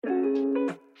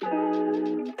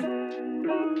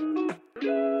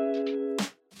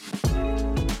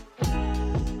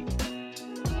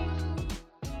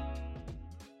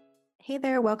Hey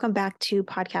there, welcome back to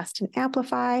Podcast and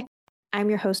Amplify. I'm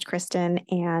your host, Kristen,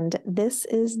 and this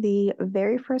is the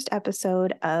very first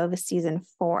episode of season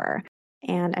 4.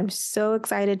 And I'm so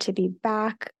excited to be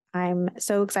back. I'm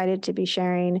so excited to be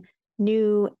sharing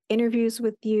new interviews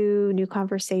with you, new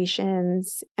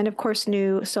conversations, and of course,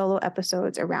 new solo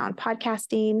episodes around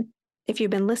podcasting. If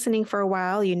you've been listening for a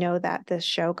while, you know that this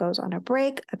show goes on a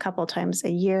break a couple times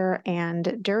a year.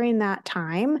 And during that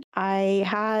time, I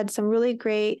had some really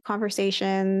great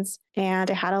conversations and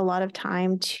I had a lot of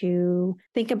time to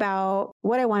think about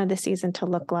what I wanted the season to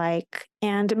look like.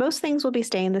 And most things will be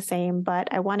staying the same, but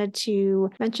I wanted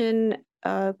to mention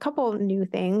a couple of new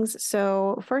things.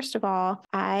 So first of all,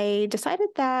 I decided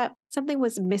that something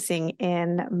was missing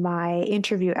in my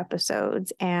interview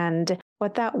episodes. And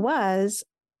what that was,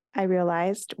 I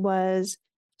realized, was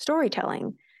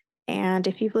storytelling. And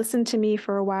if you've listened to me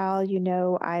for a while, you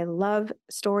know I love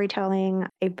storytelling.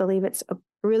 I believe it's a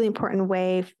really important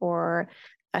way for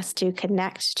us to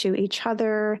connect to each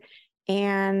other.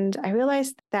 And I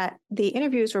realized that the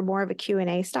interviews were more of a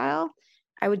Q&A style.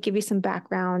 I would give you some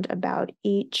background about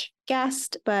each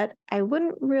guest, but I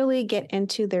wouldn't really get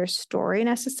into their story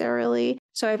necessarily.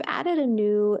 So I've added a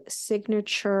new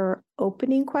signature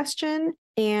opening question,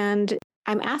 and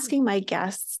I'm asking my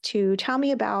guests to tell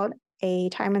me about a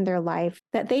time in their life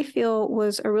that they feel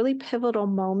was a really pivotal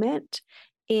moment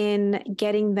in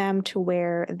getting them to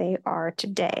where they are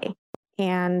today.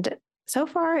 And so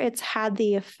far, it's had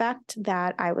the effect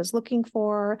that I was looking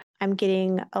for. I'm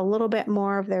getting a little bit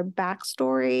more of their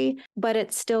backstory, but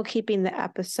it's still keeping the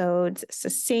episodes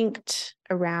succinct,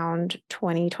 around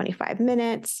 20, 25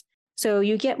 minutes. So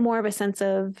you get more of a sense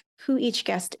of who each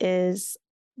guest is,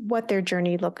 what their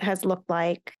journey has looked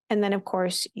like. And then, of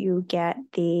course, you get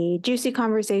the juicy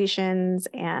conversations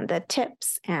and the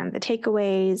tips and the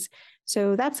takeaways.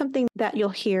 So that's something that you'll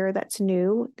hear that's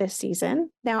new this season.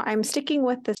 Now, I'm sticking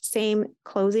with the same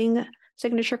closing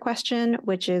signature question,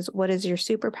 which is, what is your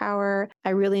superpower?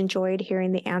 I really enjoyed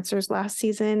hearing the answers last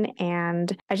season,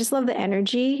 and I just love the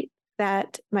energy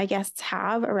that my guests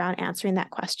have around answering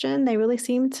that question. They really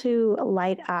seem to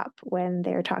light up when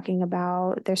they're talking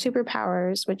about their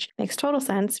superpowers, which makes total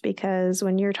sense because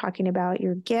when you're talking about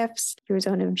your gifts, your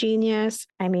zone of genius,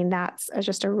 I mean, that's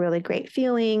just a really great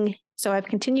feeling. So I've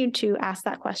continued to ask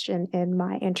that question in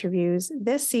my interviews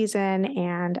this season,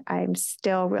 and I'm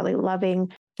still really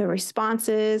loving the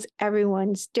responses.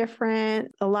 Everyone's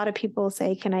different. A lot of people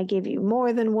say, can I give you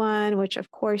more than one? Which of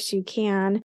course you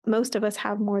can. Most of us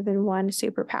have more than one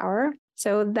superpower.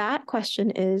 So that question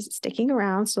is sticking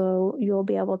around. So you'll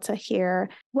be able to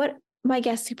hear what my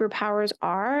guest superpowers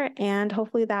are, and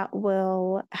hopefully that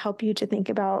will help you to think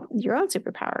about your own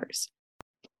superpowers.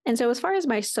 And so as far as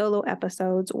my solo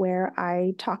episodes where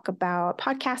I talk about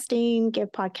podcasting,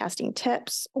 give podcasting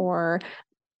tips or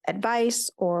advice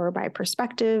or my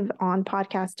perspective on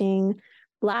podcasting,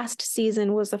 last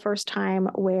season was the first time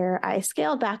where I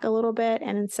scaled back a little bit.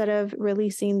 And instead of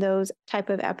releasing those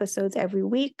type of episodes every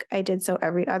week, I did so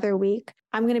every other week.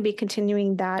 I'm going to be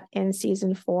continuing that in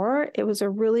season 4. It was a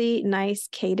really nice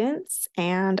cadence.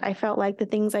 And I felt like the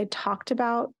things I talked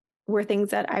about were things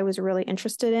that I was really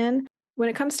interested in. When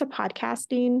it comes to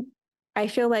podcasting, I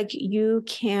feel like you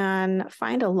can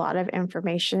find a lot of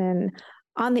information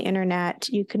on the internet.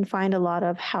 You can find a lot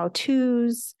of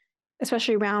how-tos,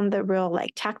 especially around the real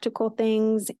tactical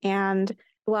things. And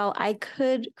while I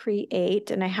could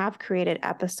create, and I have created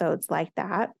episodes like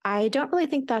that, I don't really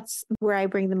think that's where I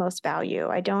bring the most value.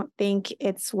 I don't think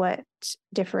it's what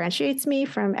differentiates me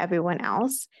from everyone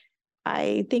else.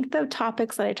 I think the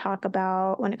topics that I talk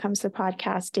about when it comes to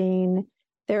podcasting,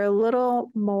 they're a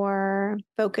little more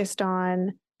focused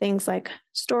on things like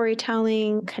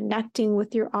storytelling, connecting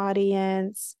with your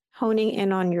audience, honing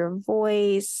in on your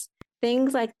voice,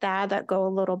 things like that go a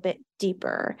little bit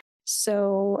deeper.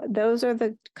 So those are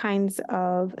the kinds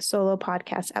of solo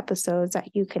podcast episodes that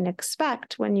you can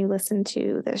expect when you listen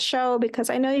to this show, because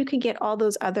I know you can get all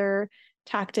those other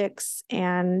tactics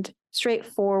and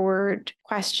straightforward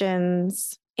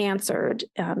questions answered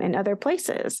in other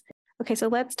places. Okay, so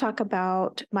let's talk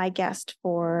about my guest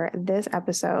for this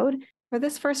episode. For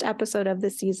this first episode of the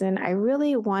season, I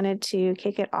really wanted to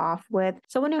kick it off with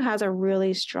someone who has a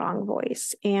really strong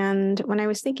voice. And when I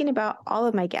was thinking about all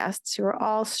of my guests, who are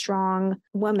all strong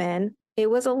women, it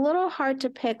was a little hard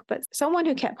to pick, but someone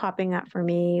who kept popping up for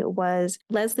me was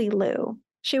Leslie Liu.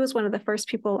 She was one of the first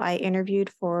people I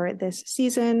interviewed for this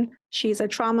season. She's a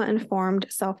trauma-informed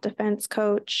self-defense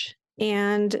coach,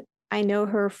 and I know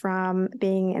her from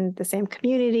being in the same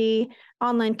community,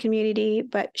 online community,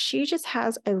 but she just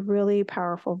has a really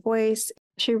powerful voice.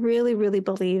 She really, really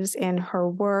believes in her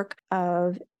work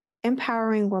of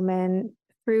empowering women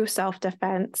through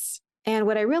self-defense. And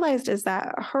what I realized is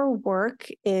that her work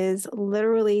is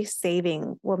literally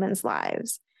saving women's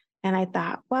lives. And I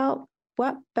thought, well,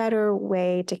 what better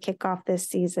way to kick off this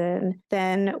season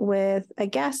than with a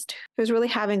guest who's really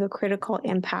having a critical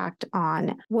impact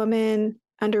on women,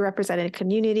 underrepresented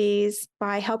communities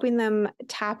by helping them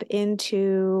tap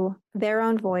into their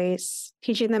own voice,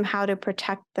 teaching them how to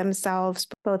protect themselves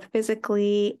both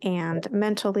physically and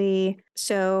mentally.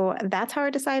 So that's how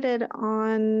I decided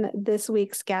on this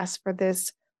week's guest for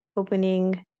this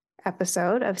opening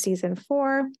episode of season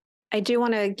 4. I do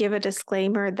want to give a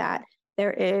disclaimer that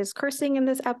there is cursing in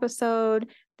this episode.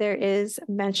 There is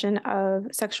mention of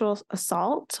sexual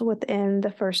assault within the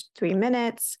first 3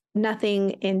 minutes.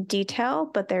 Nothing in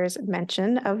detail, but there's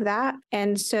mention of that.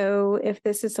 And so if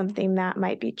this is something that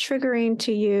might be triggering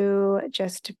to you,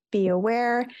 just be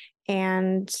aware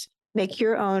and make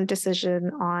your own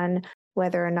decision on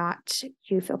whether or not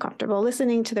you feel comfortable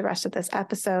listening to the rest of this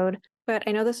episode. But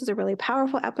I know this is a really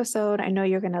powerful episode. I know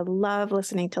you're going to love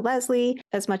listening to Leslie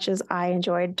as much as I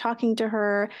enjoyed talking to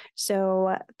her.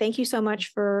 So thank you so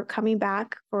much for coming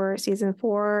back for season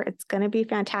 4. It's going to be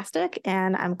fantastic.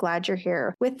 And I'm glad you're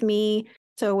here with me.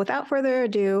 So without further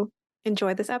ado,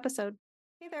 enjoy this episode.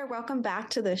 Hey there, welcome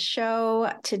back to the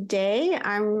show. Today,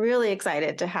 I'm really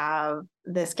excited to have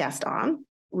this guest on.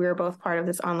 We're both part of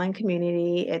this online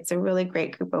community. It's a really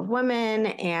great group of women,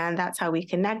 and that's how we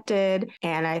connected.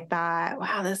 And I thought,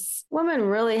 wow, this woman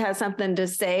really has something to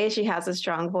say. She has a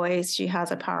strong voice. She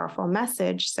has a powerful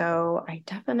message. So I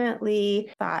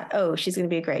definitely thought, oh, she's going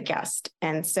to be a great guest.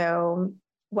 And so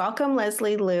welcome,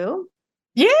 Leslie Liu.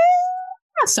 Yeah.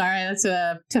 Sorry, that's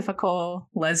a typical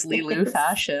Leslie Liu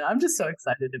fashion. I'm just so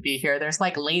excited to be here. There's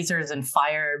like lasers and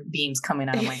fire beams coming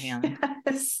out of my hand.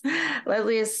 Yes.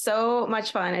 Leslie is so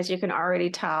much fun, as you can already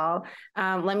tell.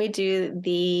 Let me do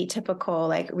the typical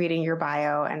like reading your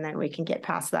bio, and then we can get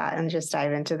past that and just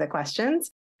dive into the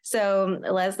questions. So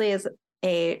Leslie is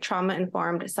a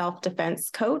trauma-informed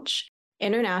self-defense coach,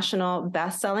 international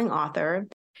best-selling author,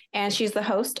 and she's the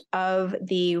host of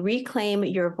the Reclaim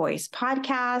Your Voice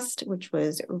podcast, which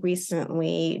was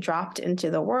recently dropped into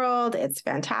the world. It's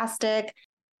fantastic.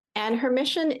 And her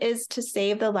mission is to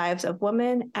save the lives of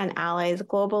women and allies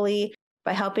globally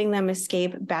by helping them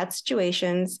escape bad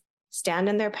situations, stand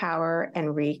in their power,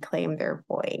 and reclaim their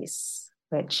voice,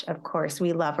 which, of course,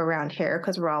 we love around here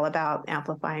because we're all about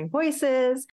amplifying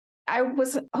voices. I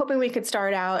was hoping we could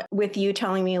start out with you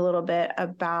telling me a little bit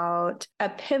about a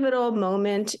pivotal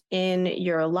moment in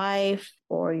your life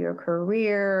or your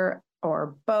career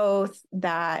or both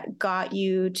that got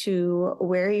you to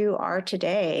where you are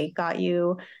today, got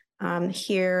you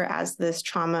here as this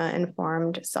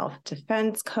trauma-informed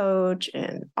self-defense coach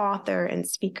and author and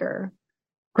speaker.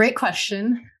 Great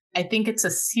question. I think it's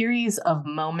a series of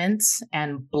moments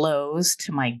and blows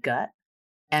to my gut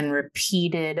and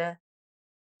repeated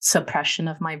suppression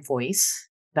of my voice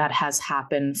that has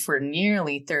happened for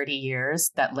nearly 30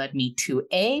 years that led me to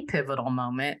a pivotal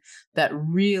moment that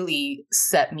really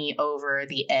set me over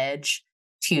the edge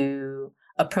to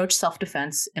approach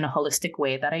self-defense in a holistic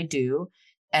way that I do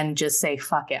and just say,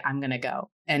 fuck it, I'm going to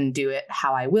go and do it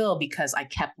how I will, because I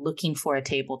kept looking for a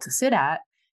table to sit at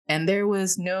and there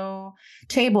was no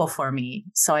table for me.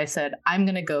 So I said, I'm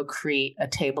going to go create a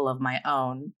table of my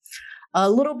own. A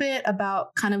little bit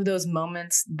about kind of those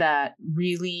moments that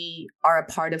really are a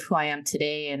part of who I am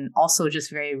today, and also just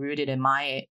very rooted in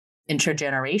my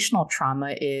intergenerational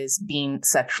trauma, is being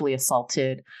sexually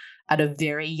assaulted at a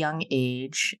very young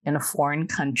age in a foreign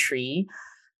country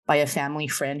by a family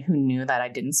friend who knew that I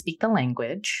didn't speak the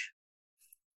language.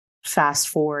 Fast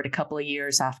forward a couple of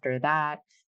years after that,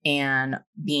 and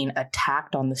being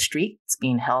attacked on the streets,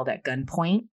 being held at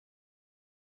gunpoint.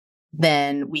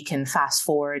 Then we can fast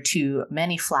forward to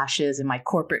many flashes in my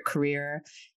corporate career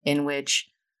in which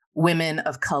women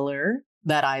of color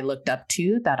that I looked up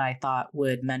to, that I thought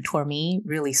would mentor me,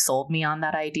 really sold me on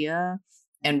that idea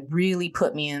and really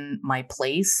put me in my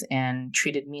place and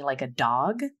treated me like a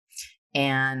dog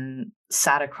and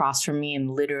sat across from me and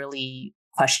literally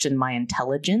questioned my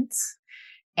intelligence.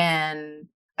 And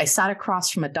I sat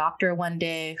across from a doctor one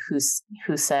day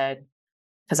who said,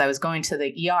 because I was going to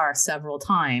the ER several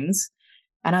times.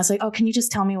 And I was like, oh, can you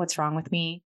just tell me what's wrong with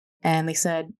me? And they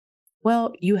said,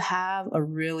 well, you have a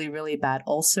really, really bad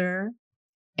ulcer.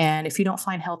 And if you don't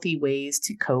find healthy ways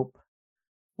to cope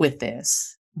with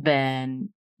this, then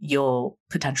you'll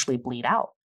potentially bleed out.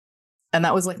 And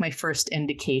that was like my first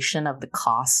indication of the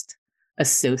cost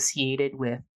associated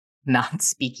with not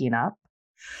speaking up.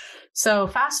 So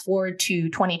fast forward to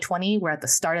 2020, we're at the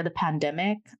start of the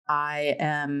pandemic. I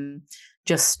am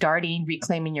just starting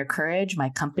Reclaiming Your Courage, my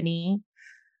company.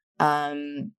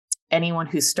 Anyone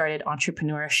who started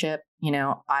entrepreneurship,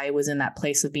 I was in that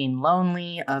place of being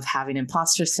lonely, of having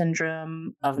imposter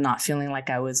syndrome, of not feeling like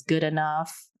I was good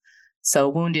enough. So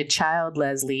wounded child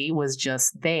Leslie was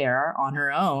just there on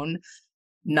her own,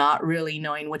 not really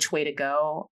knowing which way to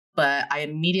go. But I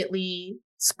immediately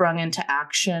sprung into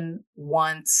action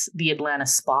once the Atlanta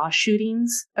spa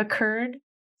shootings occurred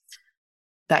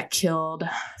that killed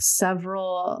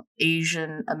several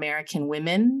Asian American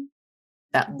women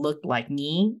that looked like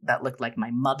me, that looked like my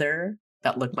mother,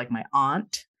 that looked like my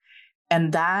aunt.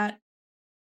 And that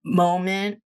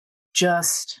moment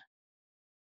just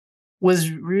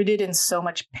was rooted in so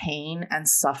much pain and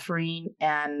suffering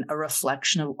and a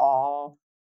reflection of all,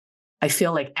 I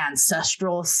feel like,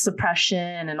 ancestral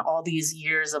suppression and all these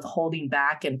years of holding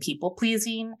back and people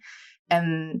pleasing.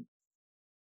 And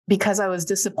because I was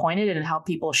disappointed in how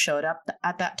people showed up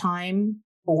at that time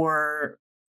or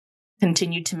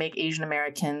continued to make Asian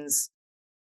Americans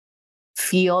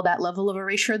feel that level of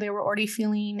erasure they were already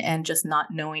feeling and just not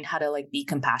knowing how to be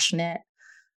compassionate,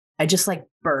 I just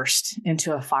burst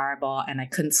into a fireball and I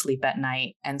couldn't sleep at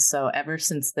night. And so ever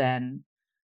since then,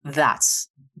 that's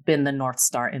been the North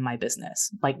Star in my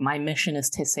business. My mission is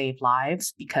to save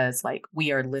lives because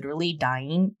we are literally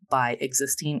dying by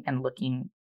existing and looking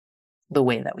the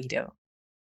way that we do.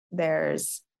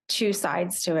 There's two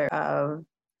sides to it of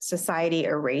society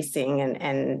erasing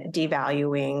and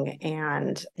devaluing.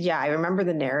 And yeah, I remember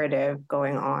the narrative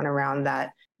going on around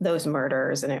those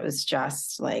murders. And it was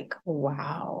just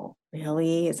wow,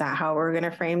 really? Is that how we're going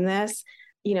to frame this?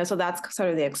 So that's sort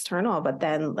of the external, but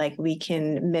then we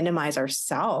can minimize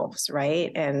ourselves,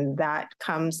 right? And that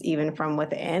comes even from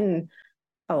within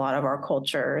a lot of our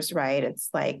cultures, right?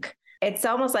 It's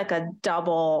almost like a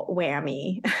double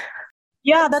whammy.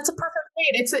 Yeah, that's a perfect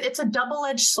way. It's a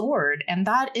double-edged sword. And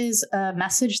that is a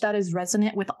message that is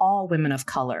resonant with all women of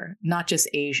color, not just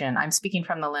Asian. I'm speaking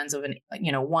from the lens of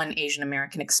one Asian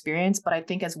American experience, but I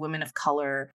think as women of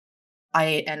color,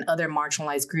 I and other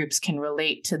marginalized groups can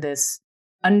relate to this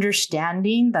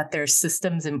understanding that there's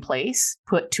systems in place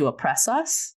put to oppress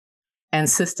us and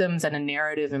systems and a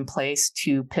narrative in place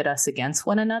to pit us against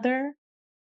one another.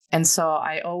 And so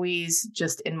I always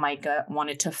just in my gut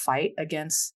wanted to fight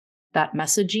against that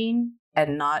messaging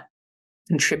and not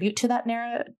contribute to that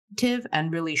narrative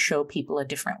and really show people a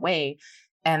different way.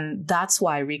 And that's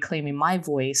why reclaiming my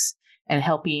voice and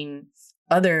helping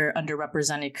other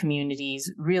underrepresented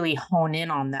communities really hone in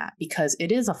on that, because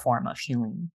it is a form of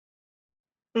healing.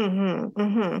 Mm-hmm,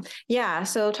 mm-hmm. Yeah.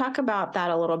 So talk about that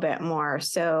a little bit more.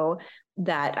 So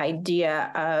that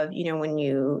idea of, when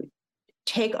you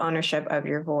take ownership of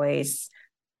your voice,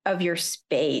 of your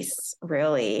space,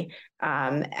 really,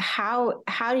 how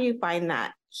do you find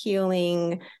that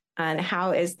healing, and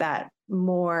how is that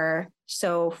more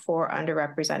so for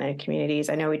underrepresented communities?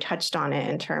 I know we touched on it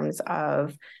in terms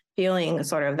of feeling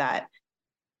sort of that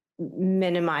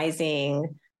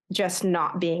minimizing, just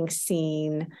not being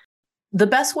seen. The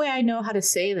best way I know how to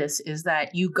say this is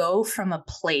that you go from a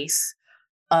place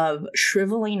of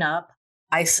shriveling up,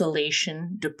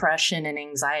 isolation, depression, and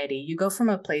anxiety. You go from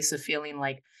a place of feeling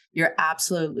like you're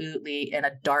absolutely in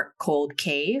a dark, cold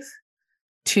cave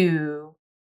to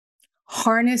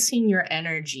harnessing your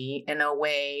energy in a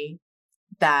way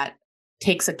that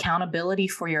takes accountability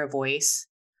for your voice,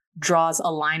 draws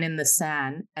a line in the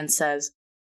sand, and says,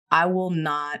 I will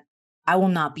not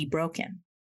be broken.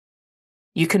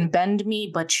 You can bend me,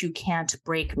 but you can't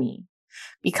break me.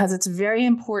 Because it's very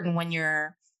important when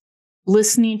you're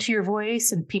listening to your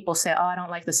voice and people say, oh, I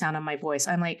don't like the sound of my voice.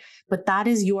 I'm like, but that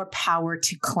is your power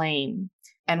to claim.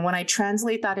 And when I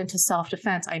translate that into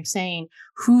self-defense, I'm saying,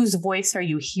 whose voice are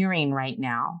you hearing right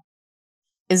now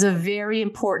is a very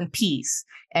important piece.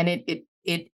 And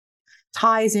it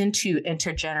ties into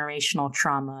intergenerational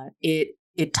trauma.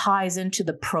 It ties into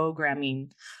the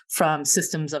programming from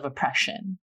systems of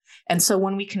oppression. And so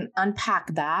when we can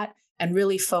unpack that and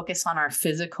really focus on our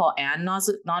physical and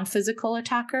non-physical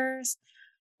attackers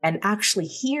and actually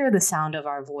hear the sound of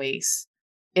our voice,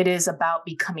 it is about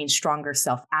becoming stronger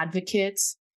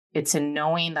self-advocates. It's in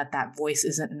knowing that that voice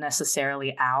isn't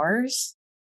necessarily ours,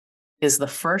 is the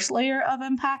first layer of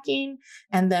unpacking.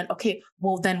 And then, okay,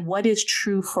 well, then what is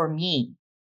true for me?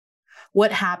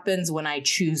 What happens when I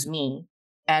choose me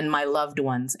and my loved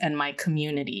ones and my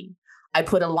community? I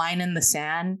put a line in the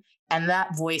sand and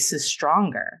that voice is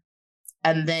stronger.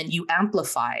 And then you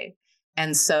amplify.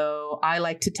 And so I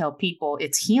like to tell people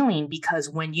it's healing because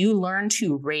when you learn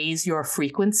to raise your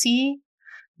frequency,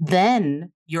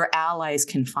 then your allies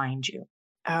can find you.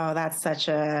 Oh, that's such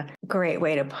a great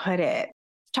way to put it.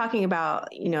 talking about,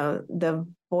 the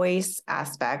voice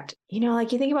aspect,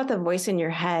 like you think about the voice in your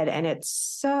head and it's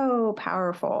so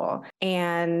powerful.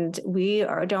 And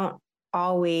don't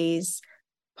always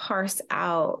parse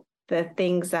out the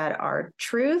things that are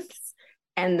truths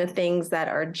and the things that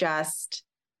are just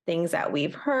things that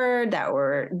we've heard that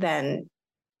we're then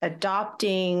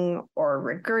adopting or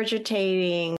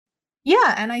regurgitating.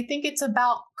 Yeah. And I think it's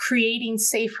about creating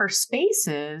safer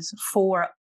spaces for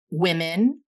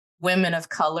women of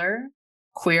color,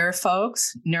 queer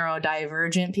folks,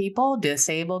 neurodivergent people,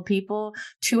 disabled people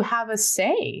to have a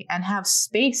say and have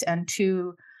space and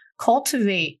to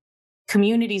cultivate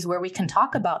communities where we can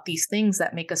talk about these things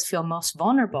that make us feel most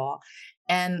vulnerable.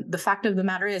 And the fact of the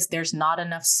matter is, there's not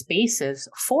enough spaces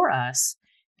for us.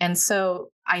 And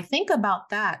so I think about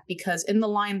that because in the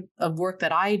line of work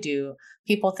that I do,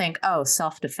 people think, oh,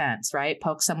 self-defense, right?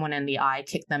 Poke someone in the eye,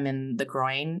 kick them in the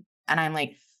groin. And I'm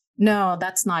like, no,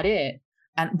 that's not it.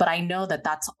 But I know that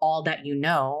that's all that you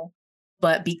know.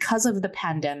 But because of the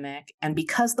pandemic and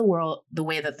because the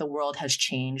way that the world has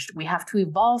changed, we have to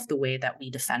evolve the way that we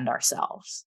defend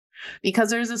ourselves. Because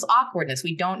there's this awkwardness.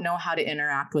 We don't know how to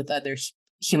interact with other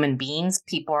human beings.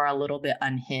 People are a little bit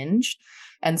unhinged.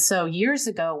 And so years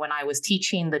ago, when I was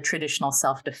teaching the traditional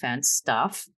self-defense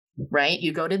stuff, right?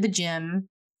 You go to the gym,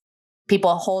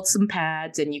 people hold some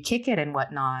pads and you kick it and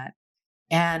whatnot.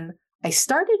 And I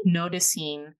started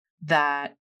noticing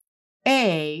that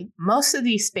most of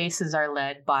these spaces are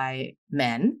led by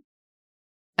men,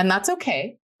 and that's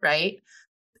okay, right?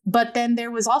 But then there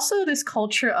was also this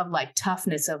culture of like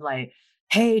toughness of like,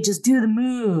 hey, just do the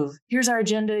move. Here's our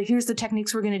agenda. Here's the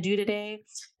techniques we're going to do today.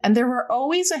 And there were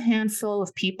always a handful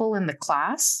of people in the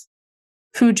class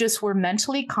who just were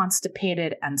mentally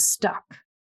constipated and stuck.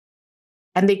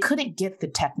 And they couldn't get the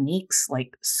techniques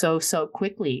like so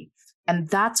quickly. And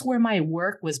that's where my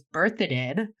work was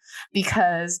birthed,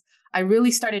 because I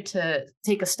really started to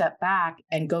take a step back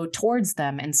and go towards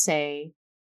them and say,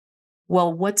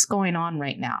 well, what's going on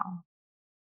right now?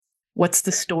 What's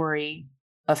the story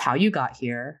of how you got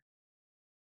here?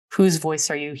 Whose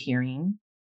voice are you hearing?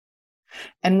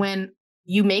 And when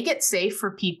you make it safe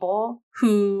for people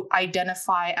who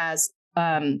identify as,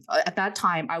 at that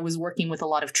time, I was working with a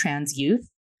lot of trans youth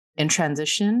in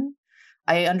transition.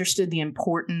 I understood the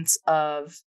importance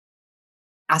of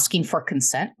asking for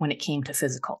consent when it came to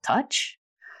physical touch.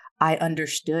 I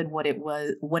understood what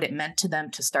it meant to them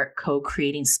to start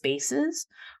co-creating spaces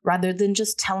rather than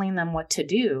just telling them what to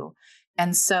do.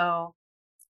 And so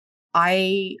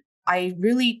I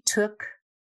really took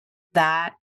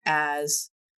that as,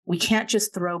 we can't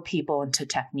just throw people into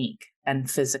technique and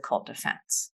physical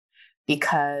defense,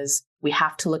 because we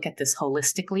have to look at this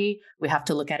holistically. We have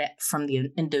to look at it from the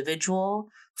individual,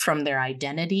 from their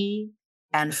identity,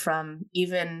 and from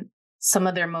even some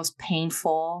of their most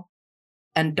painful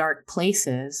and dark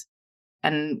places.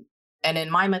 And in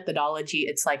my methodology,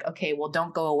 it's like, okay, well,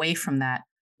 don't go away from that.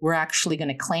 We're actually going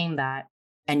to claim that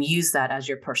and use that as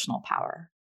your personal power.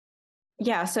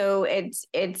 Yeah. So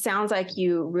it sounds like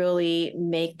you really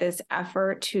make this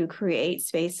effort to create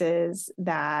spaces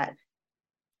that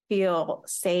feel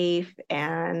safe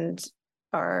and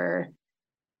are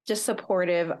just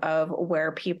supportive of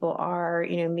where people are,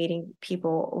 meeting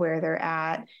people where they're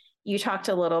at. You talked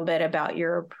a little bit about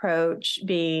your approach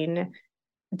being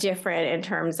different in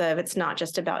terms of, it's not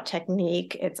just about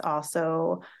technique, it's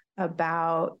also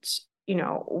about,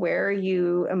 where are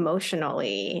you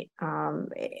emotionally,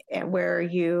 and where are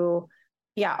you,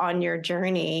 on your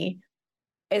journey.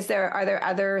 Are there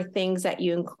other things that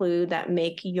you include that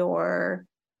make your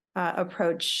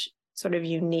approach sort of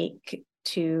unique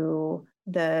to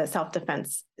the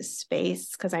self-defense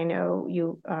space? Because I know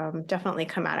you definitely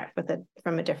come at it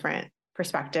from a different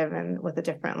perspective and with a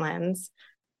different lens.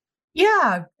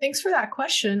 Yeah, thanks for that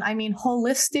question. I mean,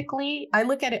 holistically, I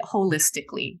look at it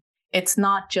holistically. It's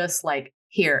not just like,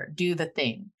 here, do the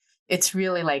thing. It's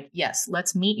really like, yes,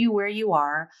 let's meet you where you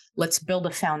are. Let's build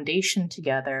a foundation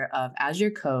together of, as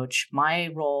your coach, my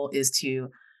role is to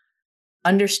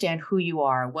understand who you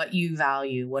are, what you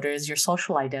value, what is your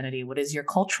social identity, what is your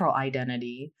cultural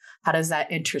identity, how does that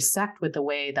intersect with the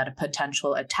way that a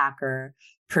potential attacker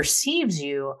perceives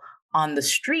you on the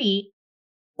street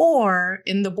or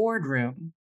in the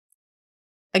boardroom.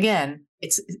 Again,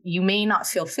 you may not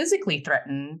feel physically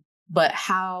threatened, but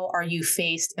how are you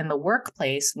faced in the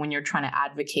workplace when you're trying to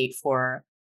advocate for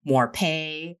more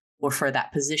pay or for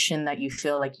that position that you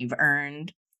feel like you've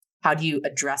earned? How do you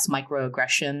address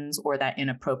microaggressions or that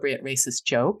inappropriate racist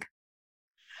joke?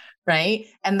 Right?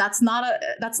 And that's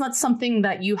not something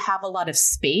that you have a lot of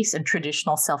space in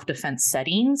traditional self-defense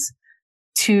settings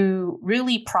to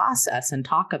really process and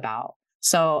talk about.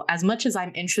 So as much as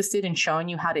I'm interested in showing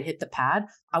you how to hit the pad,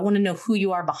 I want to know who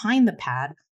you are behind the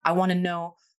pad. I want to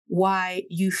know why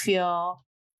you feel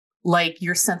like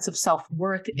your sense of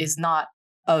self-worth is not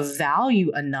of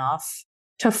value enough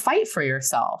to fight for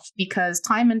yourself. Because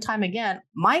time and time again,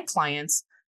 my clients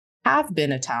have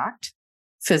been attacked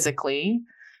physically.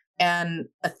 And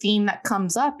a theme that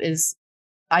comes up is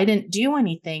I didn't do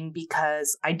anything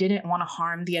because I didn't want to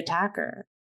harm the attacker.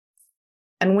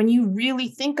 And when you really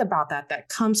think about that, that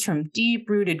comes from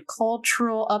deep-rooted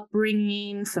cultural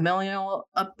upbringing, familial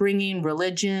upbringing,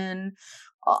 religion,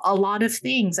 a lot of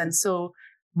things. And so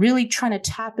really trying to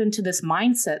tap into this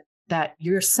mindset that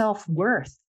your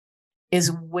self-worth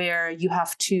is where you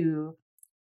have to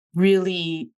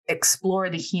really explore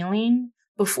the healing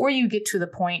before you get to the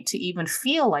point to even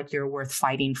feel like you're worth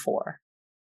fighting for.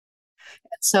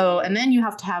 So, and then you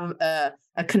have to have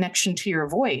a connection to your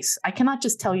voice. I cannot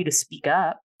just tell you to speak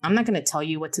up. I'm not going to tell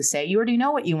you what to say. You already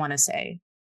know what you want to say.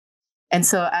 And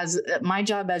so as my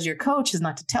job as your coach is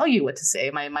not to tell you what to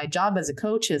say. My job as a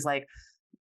coach is like,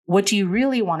 what do you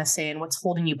really want to say and what's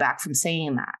holding you back from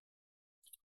saying that?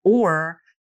 Or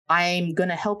I'm going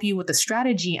to help you with a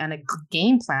strategy and a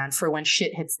game plan for when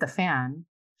shit hits the fan.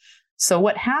 So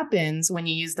what happens when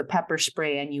you use the pepper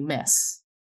spray and you miss?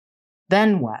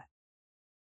 Then what?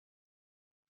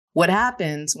 What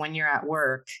happens when you're at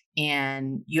work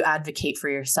and you advocate for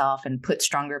yourself and put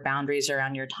stronger boundaries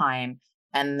around your time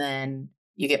and then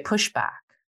you get pushback?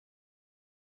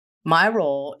 My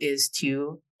role is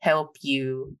to help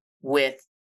you with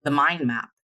the mind map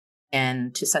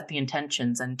and to set the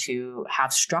intentions and to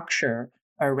have structure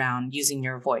around using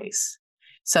your voice.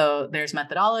 So there's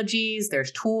methodologies,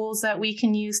 there's tools that we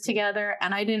can use together.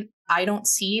 And I don't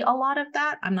see a lot of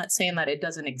that. I'm not saying that it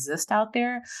doesn't exist out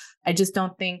there. I just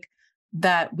don't think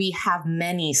that we have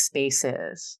many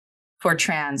spaces for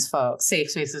trans folks,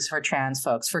 safe spaces for trans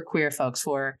folks, for queer folks,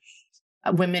 for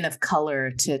women of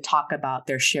color to talk about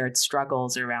their shared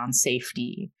struggles around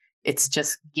safety. It's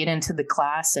just get into the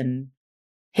class and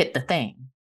hit the thing.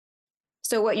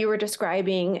 So what you were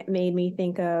describing made me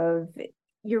think of,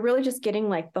 you're really just getting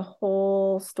like the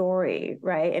whole story,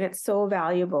 right? And it's so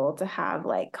valuable to have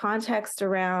like context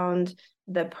around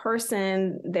the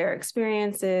person, their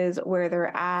experiences, where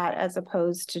they're at, as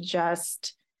opposed to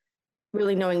just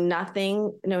really knowing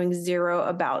nothing, knowing zero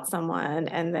about someone,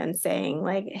 and then saying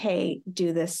like, hey,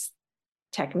 do this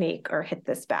technique or hit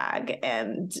this bag.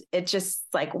 And it's just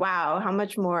like, wow, how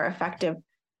much more effective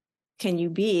can you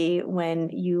be when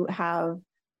you have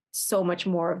so much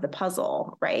more of the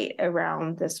puzzle, right,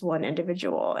 around this one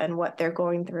individual and what they're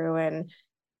going through. And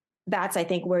that's, I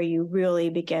think, where you really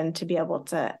begin to be able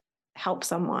to help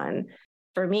someone.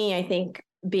 For me, I think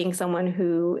being someone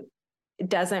who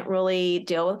doesn't really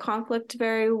deal with conflict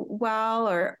very well,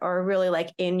 or really like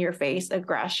in your face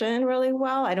aggression really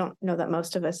well. I don't know that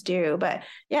most of us do, but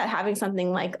yeah, having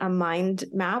something like a mind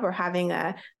map or having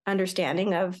a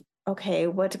understanding of, okay,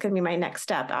 what's going to be my next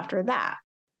step after that?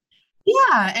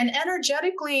 Yeah. And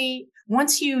energetically,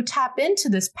 once you tap into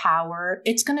this power,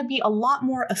 it's going to be a lot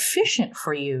more efficient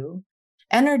for you.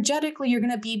 Energetically, you're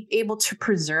going to be able to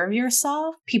preserve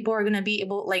yourself. People are going to be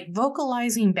able, like,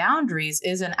 vocalizing boundaries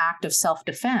is an act of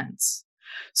self-defense.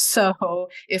 So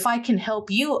if I can help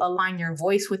you align your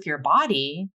voice with your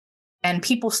body and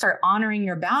people start honoring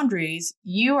your boundaries,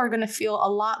 you are going to feel a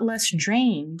lot less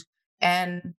drained.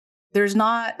 And there's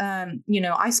not,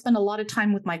 I spend a lot of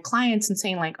time with my clients and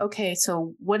saying like, okay,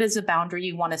 so what is a boundary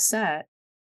you want to set?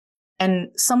 And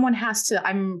someone has to,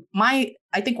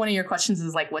 I think one of your questions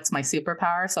is like, what's my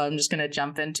superpower? So I'm just going to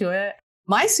jump into it.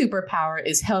 My superpower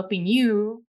is helping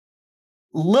you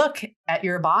look at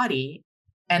your body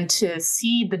and to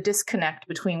see the disconnect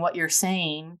between what you're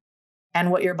saying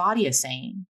and what your body is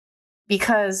saying.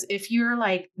 Because if you're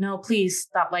like, no, please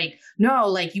stop, like, no,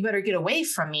 like, you better get away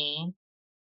from me.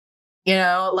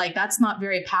 Like, that's not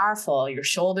very powerful. Your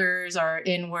shoulders are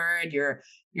inward,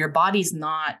 your body's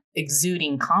not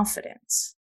exuding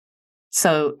confidence.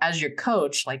 So as your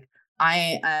coach, like,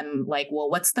 I am like, well,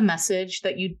 what's the message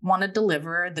that you want to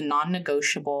deliver, the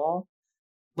non-negotiable?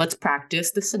 Let's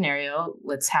practice the scenario.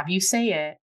 Let's have you say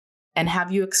it and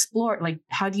have you explore, like,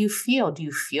 how do you feel? Do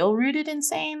you feel rooted in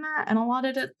saying that? And a lot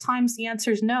of the times the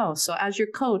answer is no. So as your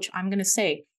coach, I'm going to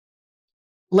say,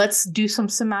 let's do some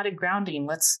somatic grounding.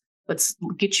 Let's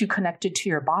get you connected to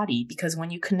your body, because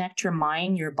when you connect your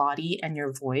mind, your body, and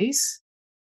your voice,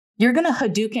 you're going to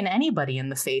Hadouken anybody in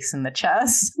the face and the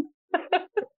chest.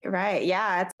 Right.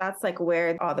 Yeah. That's like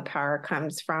where all the power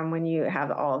comes from, when you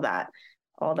have all that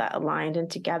aligned and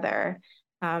together.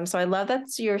 So I love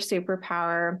that's your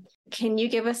superpower. Can you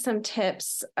give us some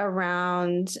tips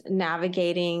around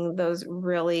navigating those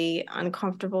really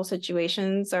uncomfortable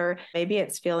situations, or maybe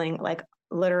it's feeling like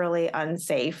literally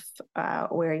unsafe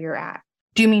where you're at?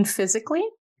 Do you mean physically?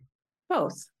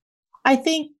 Both. I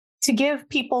think to give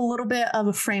people a little bit of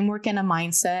a framework and a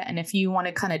mindset, and if you want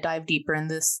to kind of dive deeper in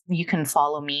this, you can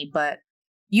follow me, but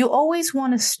you always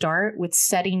want to start with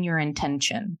setting your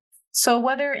intention. So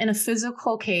whether in a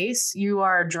physical case, you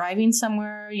are driving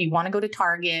somewhere, you want to go to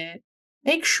Target,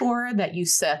 make sure that you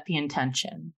set the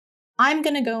intention. I'm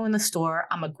going to go in the store.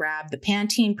 I'm going to grab the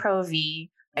Pantene Pro V.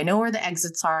 I know where the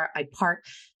exits are. I park.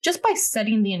 Just by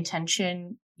setting the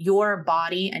intention, your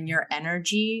body and your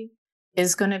energy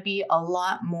is going to be a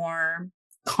lot more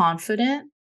confident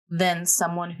than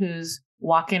someone who's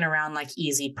walking around like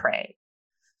easy prey.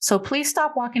 So please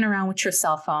stop walking around with your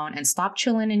cell phone and stop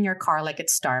chilling in your car like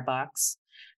it's Starbucks.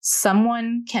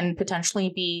 Someone can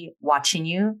potentially be watching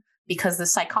you because the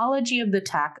psychology of the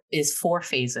attack is 4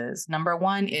 phases. Number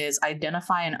 1 is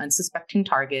identify an unsuspecting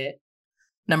target.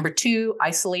 Number 2,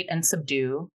 isolate and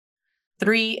subdue.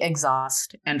 3,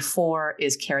 exhaust. And 4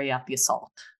 is carry out the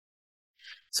assault.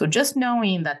 So just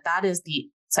knowing that that is the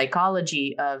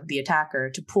psychology of the attacker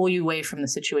to pull you away from the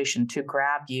situation, to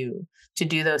grab you, to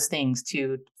do those things,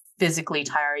 to physically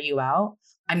tire you out.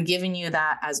 I'm giving you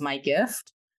that as my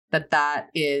gift, that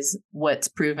is what's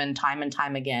proven time and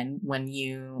time again when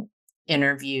you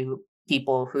interview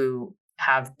people who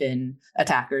have been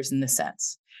attackers in this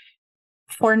sense.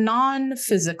 For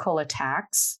non-physical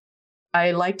attacks,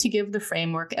 I like to give the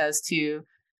framework as to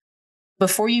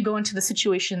before you go into the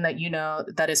situation that you know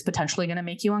that is potentially going to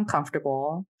make you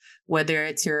uncomfortable, whether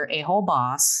it's your a-hole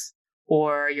boss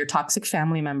or your toxic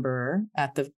family member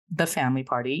at the family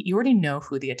party, you already know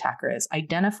who the attacker is.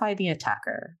 Identify the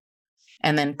attacker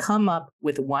and then come up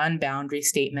with one boundary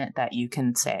statement that you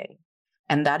can say.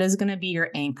 And that is going to be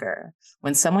your anchor.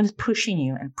 When someone's pushing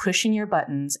you and pushing your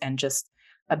buttons, and just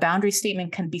a boundary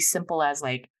statement can be simple as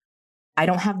like, I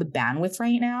don't have the bandwidth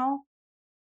right now.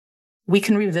 We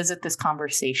can revisit this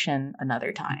conversation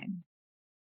another time.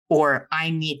 Or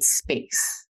I need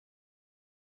space.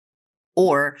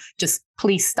 Or just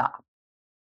please stop.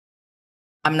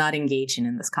 I'm not engaging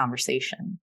in this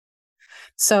conversation.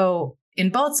 So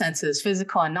in both senses,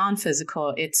 physical and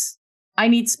non-physical, it's I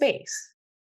need space,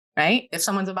 right? If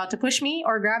someone's about to push me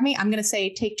or grab me, I'm going to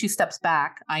say, take 2 steps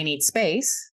back. I need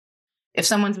space. If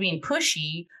someone's being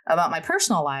pushy about my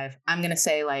personal life, I'm going to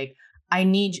say like, I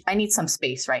need some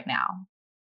space right now,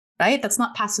 right? That's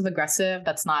not passive aggressive.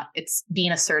 It's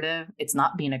being assertive. It's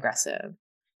not being aggressive.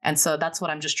 And so that's what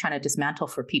I'm just trying to dismantle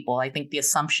for people. I think the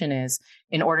assumption is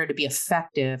in order to be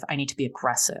effective, I need to be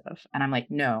aggressive. And I'm like,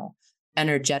 no,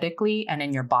 energetically and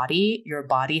in your body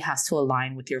has to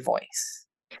align with your voice.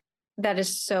 That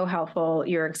is so helpful,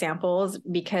 your examples,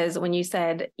 because when you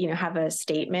said, have a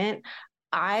statement,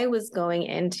 I was going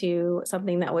into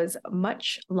something that was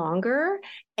much longer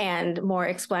and more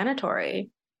explanatory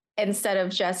instead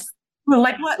of just. Well,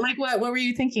 like what were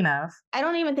you thinking of? I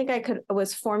don't even think I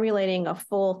was formulating a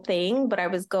full thing, but I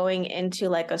was going into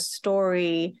like a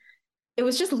story. It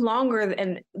was just longer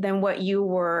than what you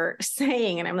were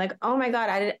saying. And I'm like, oh my God,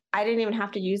 I didn't even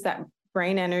have to use that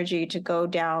brain energy to go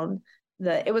down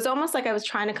it was almost like I was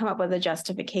trying to come up with a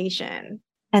justification.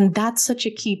 And that's such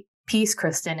a key piece,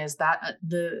 Kristen, is that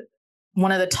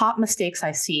one of the top mistakes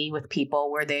I see with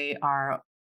people where they are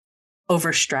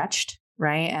overstretched,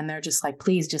 right? And they're just like,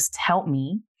 please just help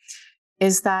me,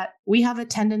 is that we have a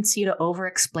tendency to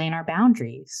over-explain our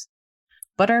boundaries.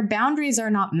 But our boundaries are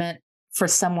not meant for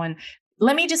someone.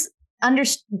 Let me just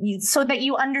so that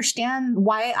you understand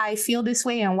why I feel this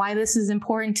way and why this is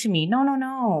important to me.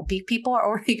 No. People are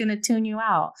already going to tune you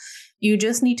out. You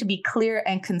just need to be clear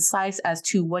and concise as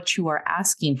to what you are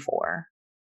asking for.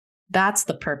 That's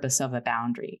the purpose of a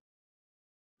boundary.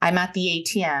 I'm at the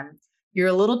ATM. You're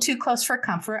a little too close for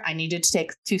comfort. I need you to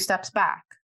take 2 steps back.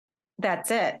 That's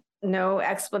it. No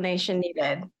explanation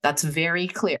needed. That's very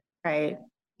clear. Right.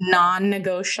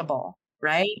 Non-negotiable,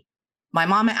 right? My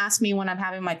mama asked me when I'm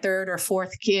having my 3rd or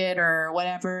 4th kid or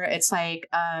whatever. It's like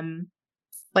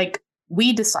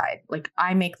we decide, like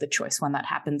I make the choice when that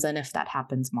happens. And if that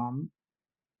happens, Mom,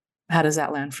 how does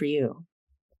that land for you?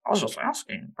 I was just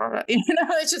asking.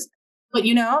 It's just, but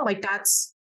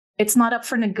it's not up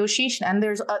for negotiation. And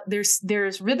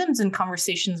there's rhythms in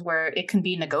conversations where it can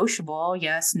be negotiable.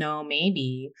 Yes, no,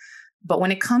 maybe. But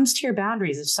when it comes to your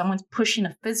boundaries, if someone's pushing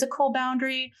a physical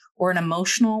boundary or an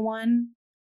emotional one,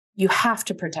 you have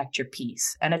to protect your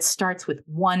peace. And it starts with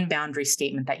one boundary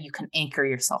statement that you can anchor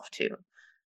yourself to.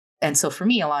 And so for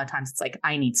me, a lot of times it's like,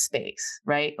 I need space,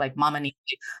 right? Like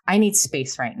I need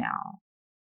space right now.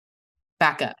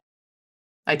 Back up.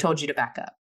 I told you to back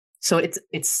up. So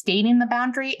it's stating the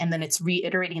boundary and then it's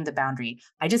reiterating the boundary.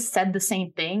 I just said the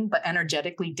same thing, but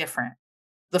energetically different.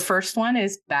 The first one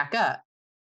is back up.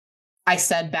 I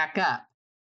said back up.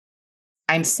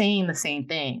 I'm saying the same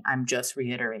thing. I'm just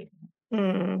reiterating.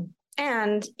 Mm.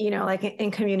 And, like in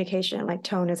communication, like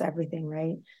tone is everything,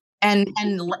 right? And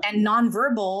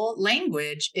nonverbal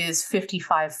language is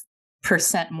 55%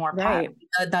 more power. Right.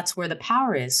 That's where the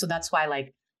power is. So that's why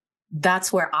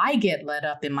that's where I get led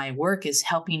up in my work, is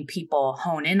helping people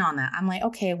hone in on that. I'm like,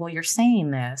 okay, well, you're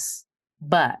saying this,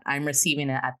 but I'm receiving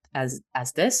it as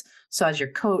this. So as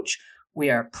your coach, we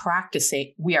are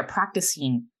practicing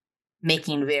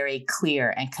making very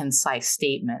clear and concise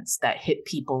statements that hit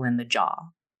people in the jaw.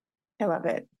 I love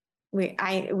it.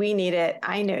 We need it.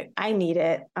 I know I need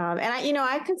it. And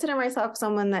I consider myself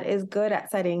someone that is good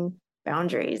at setting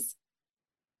boundaries.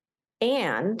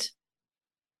 And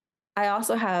I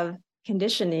also have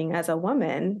conditioning as a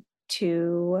woman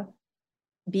to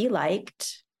be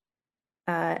liked,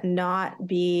 not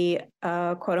be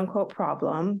a quote unquote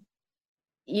problem,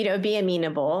 be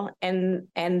amenable. And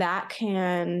that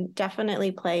can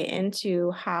definitely play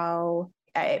into how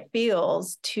it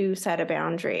feels to set a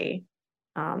boundary.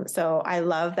 So I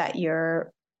love that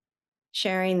you're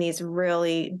sharing these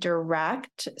really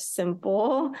direct,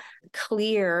 simple,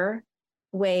 clear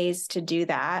ways to do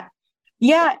that.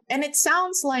 Yeah. And it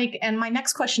sounds like, and my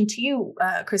next question to you,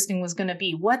 Kristen, was going to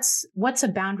be, what's a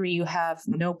boundary you have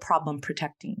no problem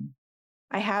protecting?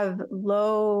 I have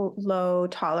low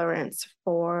tolerance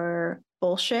for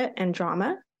bullshit and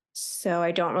drama. So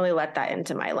I don't really let that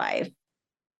into my life.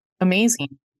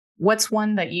 Amazing. What's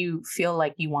one that you feel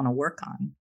like you want to work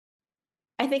on?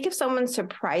 I think if someone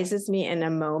surprises me in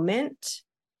a moment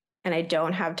and I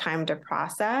don't have time to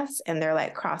process and they're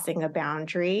like crossing a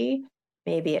boundary,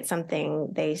 maybe it's something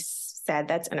they said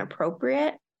that's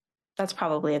inappropriate. That's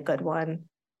probably a good one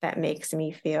that makes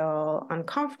me feel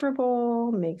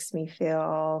uncomfortable, makes me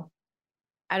feel,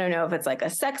 I don't know if it's like a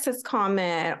sexist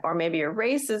comment or maybe a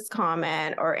racist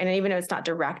comment, and even if it's not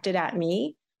directed at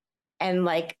me and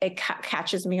like it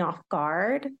catches me off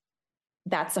guard,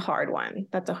 that's a hard one.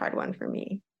 That's a hard one for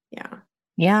me. Yeah.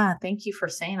 Yeah. Thank you for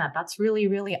saying that. That's really,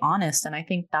 really honest. And I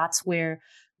think that's where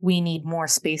we need more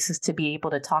spaces to be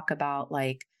able to talk about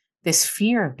like this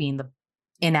fear of being the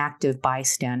inactive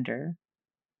bystander.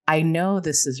 I know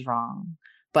this is wrong,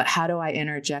 but how do I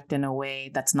interject in a way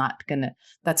that's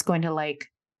going to like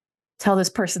tell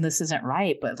this person this isn't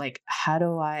right, but like, how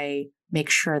do I make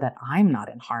sure that I'm not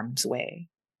in harm's way?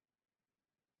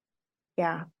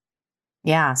 Yeah.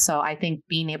 Yeah. So I think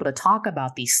being able to talk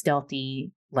about these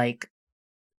stealthy, like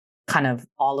kind of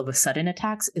all of a sudden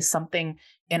attacks is something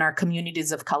in our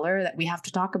communities of color that we have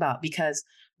to talk about, because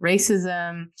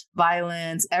racism,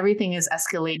 violence, everything is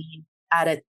escalating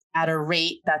at a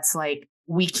rate that's like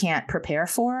we can't prepare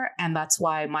for. And that's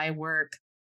why my work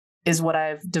is what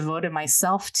I've devoted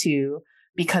myself to,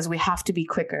 because we have to be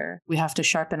quicker. We have to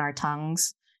sharpen our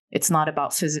tongues. It's not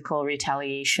about physical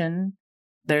retaliation.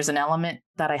 There's an element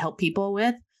that I help people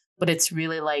with, but it's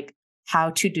really like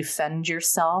how to defend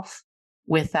yourself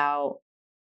without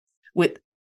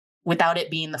it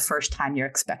being the first time you're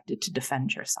expected to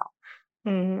defend yourself.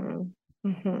 Mm-hmm.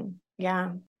 Mm-hmm.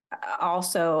 Yeah.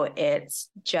 Also, it's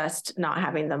just not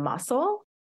having the muscle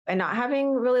and not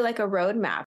having really like a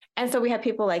roadmap. And so we have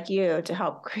people like you to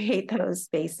help create those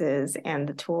spaces and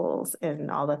the tools and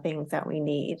all the things that we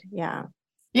need. Yeah.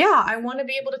 Yeah, I want to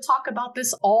be able to talk about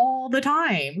this all the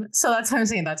time. So that's what I'm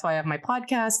saying. That's why I have my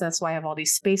podcast. That's why I have all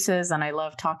these spaces. And I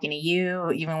love talking to you,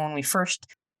 even when we first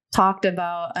talked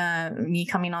about me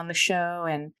coming on the show,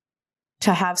 and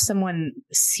to have someone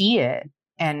see it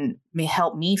and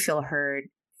help me feel heard.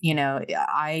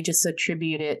 I just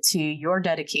attribute it to your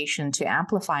dedication to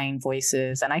amplifying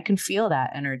voices. And I can feel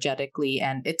that energetically.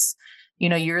 And it's,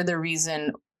 you're the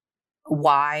reason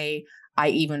why I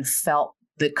even felt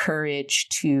the courage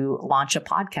to launch a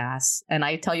podcast. And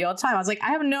I tell you all the time, I was like,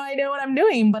 I have no idea what I'm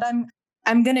doing, but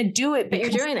I'm going to do it. But you're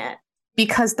doing it.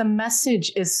 Because the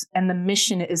message is, and the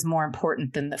mission is more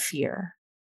important than the fear.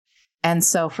 And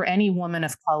so for any woman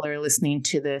of color listening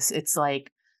to this, it's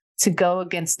like to go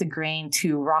against the grain,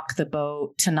 to rock the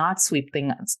boat, to not sweep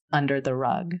things under the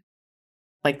rug.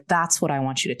 Like, that's what I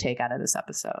want you to take out of this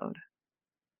episode.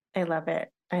 I love it.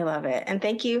 I love it. And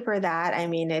thank you for that. I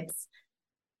mean,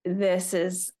 this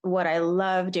is what I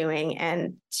love doing,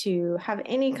 and to have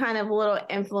any kind of little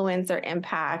influence or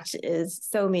impact is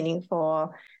so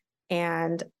meaningful.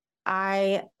 And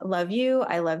I love you.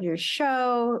 I love your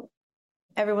show.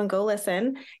 Everyone go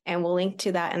listen, and we'll link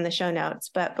to that in the show notes.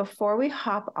 But before we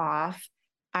hop off,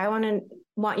 I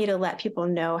want you to let people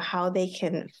know how they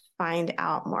can find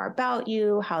out more about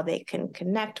you, how they can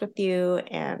connect with you,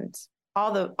 and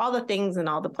all the things and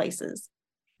all the places.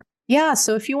 Yeah,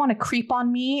 so if you want to creep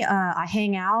on me, I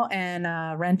hang out and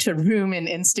rent a room in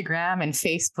Instagram and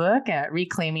Facebook at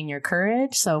Reclaiming Your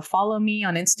Courage. So follow me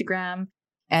on Instagram.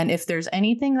 And if there's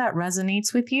anything that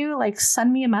resonates with you, like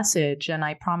send me a message, and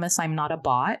I promise I'm not a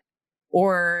bot.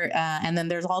 And then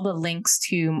there's all the links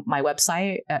to my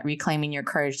website at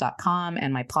reclaimingyourcourage.com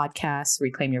and my podcast,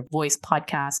 Reclaim Your Voice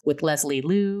podcast with Leslie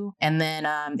Liu. And then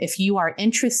if you are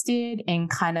interested in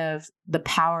kind of the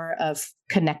power of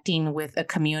connecting with a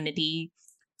community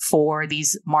for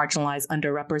these marginalized,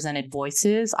 underrepresented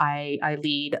voices, I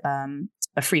lead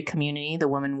a free community, the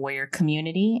Women Warrior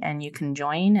Community, and you can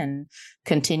join and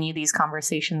continue these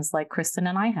conversations like Kristen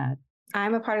and I had.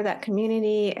 I'm a part of that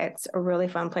community. It's a really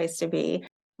fun place to be.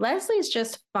 Leslie's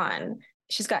just fun.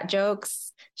 She's got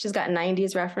jokes. She's got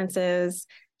 90s references.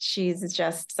 She's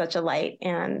just such a light.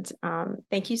 And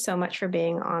thank you so much for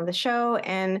being on the show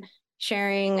and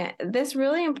sharing this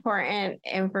really important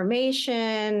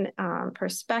information,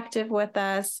 perspective with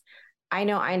us. I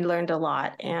know I learned a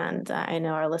lot, and I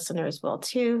know our listeners will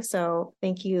too. So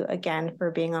thank you again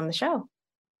for being on the show.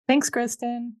 Thanks,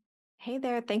 Kristen. Hey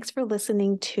there. Thanks for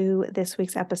listening to this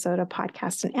week's episode of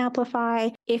Podcast and Amplify.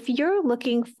 If you're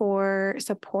looking for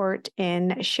support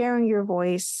in sharing your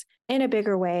voice in a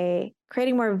bigger way,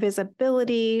 creating more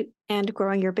visibility, and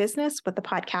growing your business with the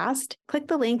podcast, click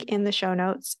the link in the show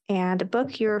notes and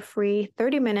book your free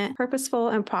 30-minute purposeful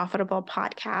and profitable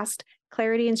podcast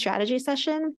clarity and strategy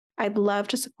session. I'd love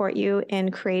to support you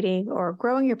in creating or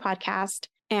growing your podcast.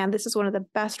 And this is one of the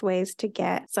best ways to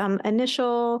get some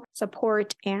initial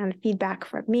support and feedback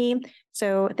from me.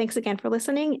 So thanks again for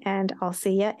listening, and I'll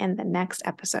see you in the next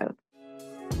episode.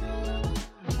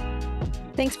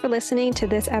 Thanks for listening to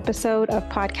this episode of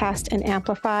Podcast and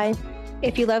Amplify.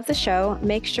 If you love the show,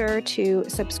 make sure to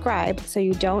subscribe so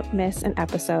you don't miss an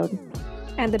episode.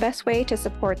 And the best way to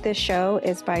support this show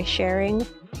is by sharing,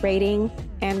 rating,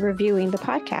 and reviewing the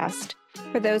podcast.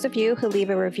 For those of you who leave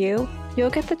a review, you'll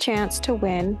get the chance to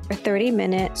win a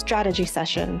 30-minute strategy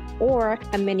session or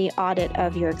a mini audit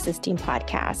of your existing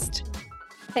podcast.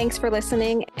 Thanks for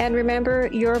listening, and remember,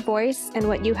 your voice and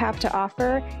what you have to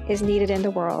offer is needed in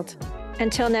the world.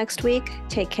 Until next week,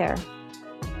 take care.